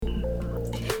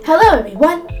Hello,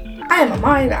 everyone. I am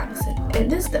Amari Robinson,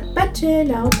 and this is the Better You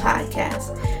Know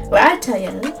podcast, where I tell you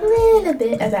a little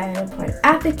bit about an important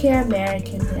African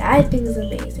American that I think is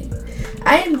amazing.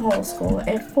 I am homeschooled,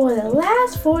 and for the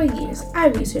last 4 years, I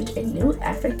research a new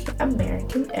African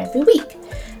American every week.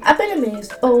 I've been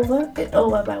amazed over and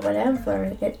over by what I've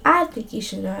learned, and I think you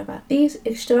should know about these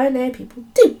extraordinary people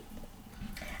too.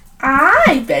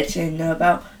 I bet you know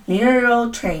about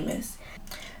Muriel Tramus.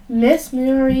 Miss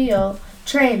Muriel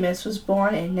Tramus was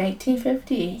born in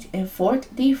 1958 in Fort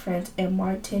de France in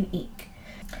Martinique.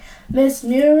 Miss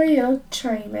Muriel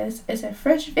Tramus is a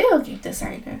French video game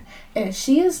designer, and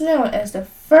she is known as the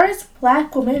first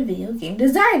black woman video game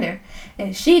designer,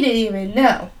 and she didn't even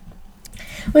know.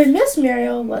 When Miss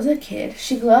Muriel was a kid,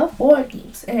 she loved board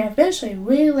games and eventually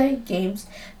really liked games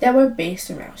that were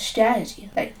based around strategy,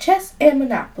 like chess and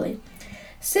Monopoly.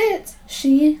 Since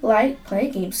she liked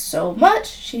playing games so much,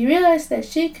 she realized that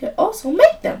she could also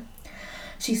make them.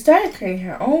 She started creating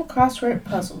her own crossword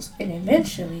puzzles and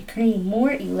eventually creating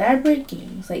more elaborate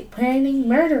games like planning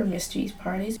murder mystery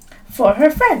parties for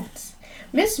her friends.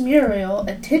 Miss Muriel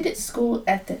attended school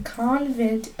at the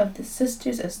Convent of the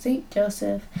Sisters of St.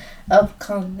 Joseph of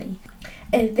Conly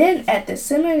and then at the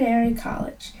Seminary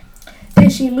College. Then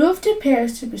she moved to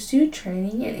Paris to pursue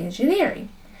training in engineering.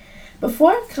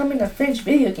 Before becoming a French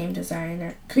video game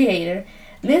creator,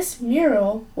 Miss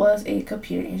Muriel was a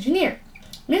computer engineer.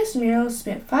 Miss Muriel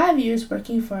spent 5 years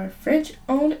working for a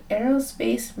French-owned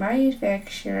aerospace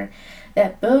manufacturer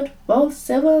that built both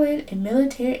civil and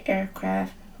military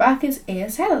aircraft, rockets,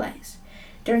 and satellites.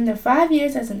 During the 5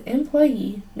 years as an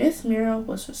employee, Miss Muriel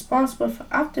was responsible for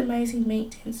optimizing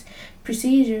maintenance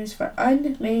procedures for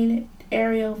unmanned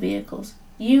aerial vehicles,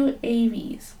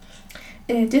 UAVs.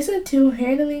 In addition to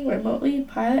handling remotely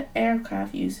piloted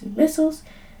aircraft using missiles,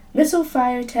 missile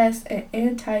fire tests, and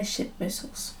anti-ship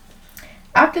missiles.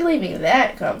 After leaving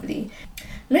that company,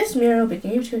 Miss Muriel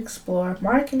began to explore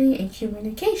marketing and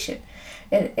communication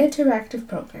and interactive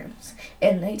programs.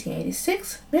 In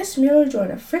 1986, Miss Muriel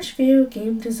joined a French video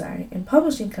game design and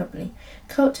publishing company,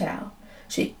 Cotal.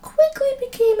 She quickly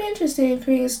became interested in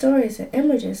creating stories and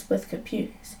images with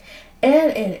computers.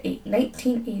 And in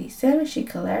 1987, she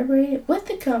collaborated with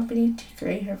the company to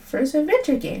create her first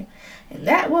adventure game. And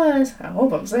that was, I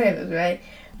hope I'm saying this right,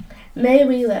 May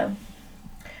We Love.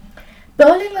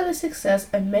 Building on the success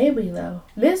of May We Love,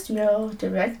 Miss Muriel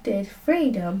directed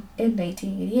Freedom in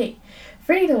 1988.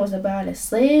 Freedom was about a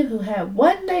slave who had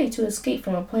one night to escape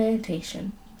from a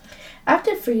plantation.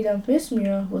 After Freedom, Miss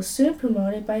Muriel was soon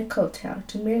promoted by Cotal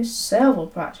to manage several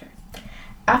projects.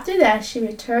 After that, she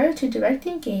returned to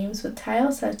directing games with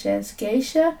titles such as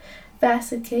Geisha,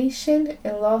 Fascination,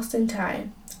 and Lost in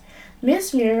Time.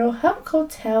 Miss Muriel helped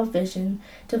Cotal Vision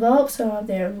develop some of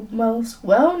their most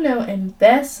well-known and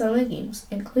best-selling games,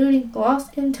 including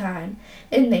Lost in Time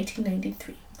in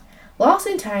 1993. Lost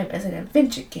in Time is an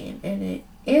adventure game, and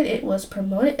it was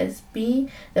promoted as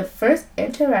being the first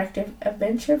interactive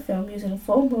adventure film using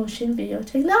full-motion video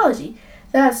technology.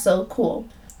 That's so cool.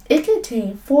 It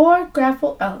contained 4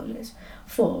 graphical elements: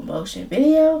 full motion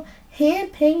video,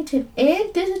 hand-painted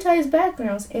and digitized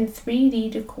backgrounds, and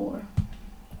 3D decor.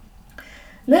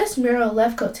 Miss Muriel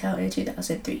left Cotal in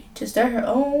 2003 to start her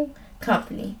own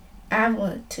company,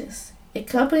 Avalantis, a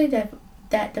company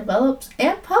that develops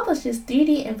and publishes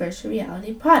 3D and virtual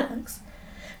reality products.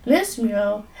 Miss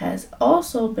Muriel has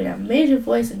also been a major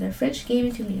voice in the French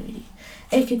gaming community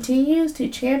and continues to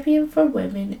champion for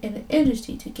women in the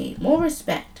industry to gain more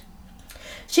respect.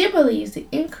 She believes that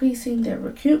increasing the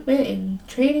recruitment and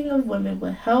training of women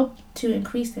will help to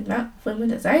increase the amount of women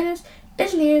designers,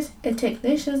 engineers, and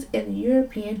technicians in the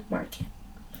European market.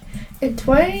 In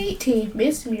 2018,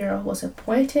 Miss Muriel was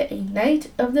appointed a Knight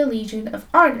of the Legion of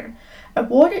Honor,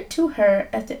 awarded to her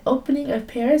at the opening of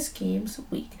Paris Games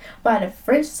Week by the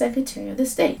French Secretary of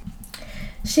State.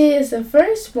 She is the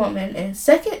first woman and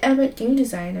second ever game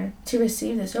designer to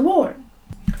receive this award.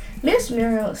 Miss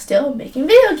Muriel is still making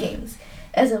video games.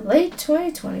 As of late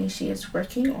 2020, she is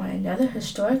working on another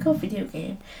historical video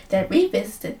game that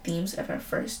revisits the themes of her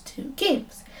first 2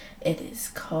 games. It is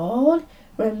called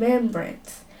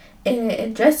Remembrance, and it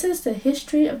addresses the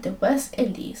history of the West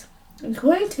Indies.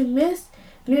 According to Miss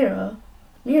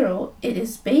Muriel, it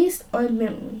is based on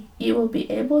memory. You will be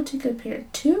able to compare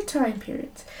 2 time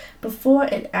periods, before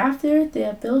and after the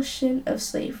abolition of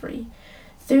slavery,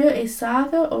 through a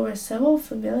saga over several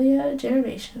familiar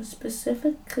generations,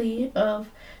 specifically of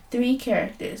 3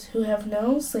 characters who have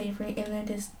known slavery and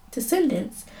their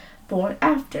descendants born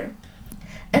after.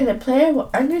 And the player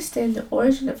will understand the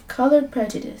origin of color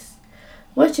prejudice,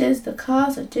 which is the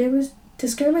cause of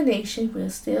discrimination we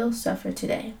still suffer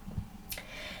today.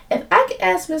 If I could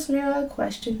ask Miss Merrill a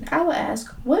question, I would ask,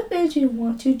 what made you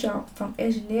want to jump from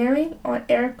engineering or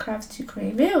aircraft to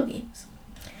create video games?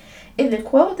 And the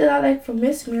quote that I like from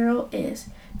Miss Merrill is,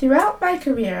 throughout my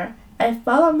career, I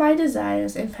followed my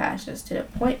desires and passions to the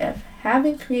point of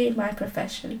having created my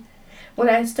profession. When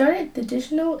I started, the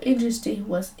digital industry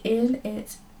was in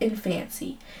its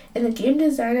infancy, and the game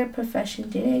designer profession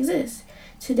didn't exist.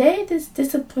 Today, this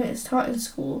discipline is taught in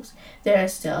schools. There are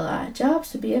still a lot of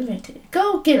jobs to be invented.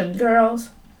 Go get 'em, girls!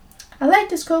 I like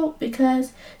this quote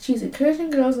because she's encouraging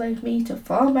girls like me to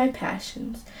follow my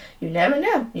passions. You never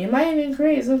know, you might even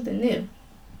create something new.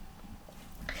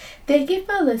 Thank you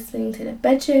for listening to the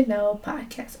Betcha Know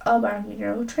podcast all about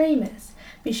Merrill Tramus.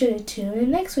 Be sure to tune in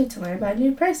next week to learn about a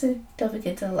new person. Don't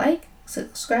forget to like,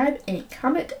 subscribe, and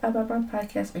comment about my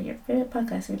podcast on your favorite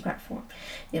podcasting platform.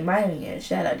 You might even get a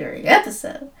shout out during the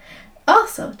episode.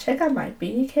 Also, check out my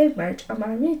BDK merch on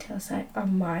my retail site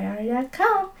on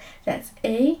myari.com. That's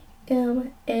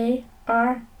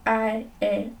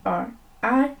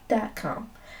AMARIARI.com.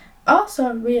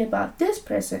 Also, read about this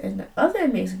person and the other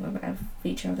amazing women I've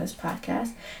featured on this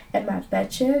podcast at my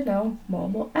Betcha Know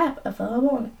mobile app available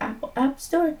on the Apple App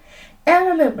Store. And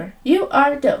remember, you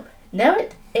are dope. Know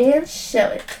it and show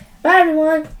it. Bye,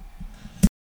 everyone.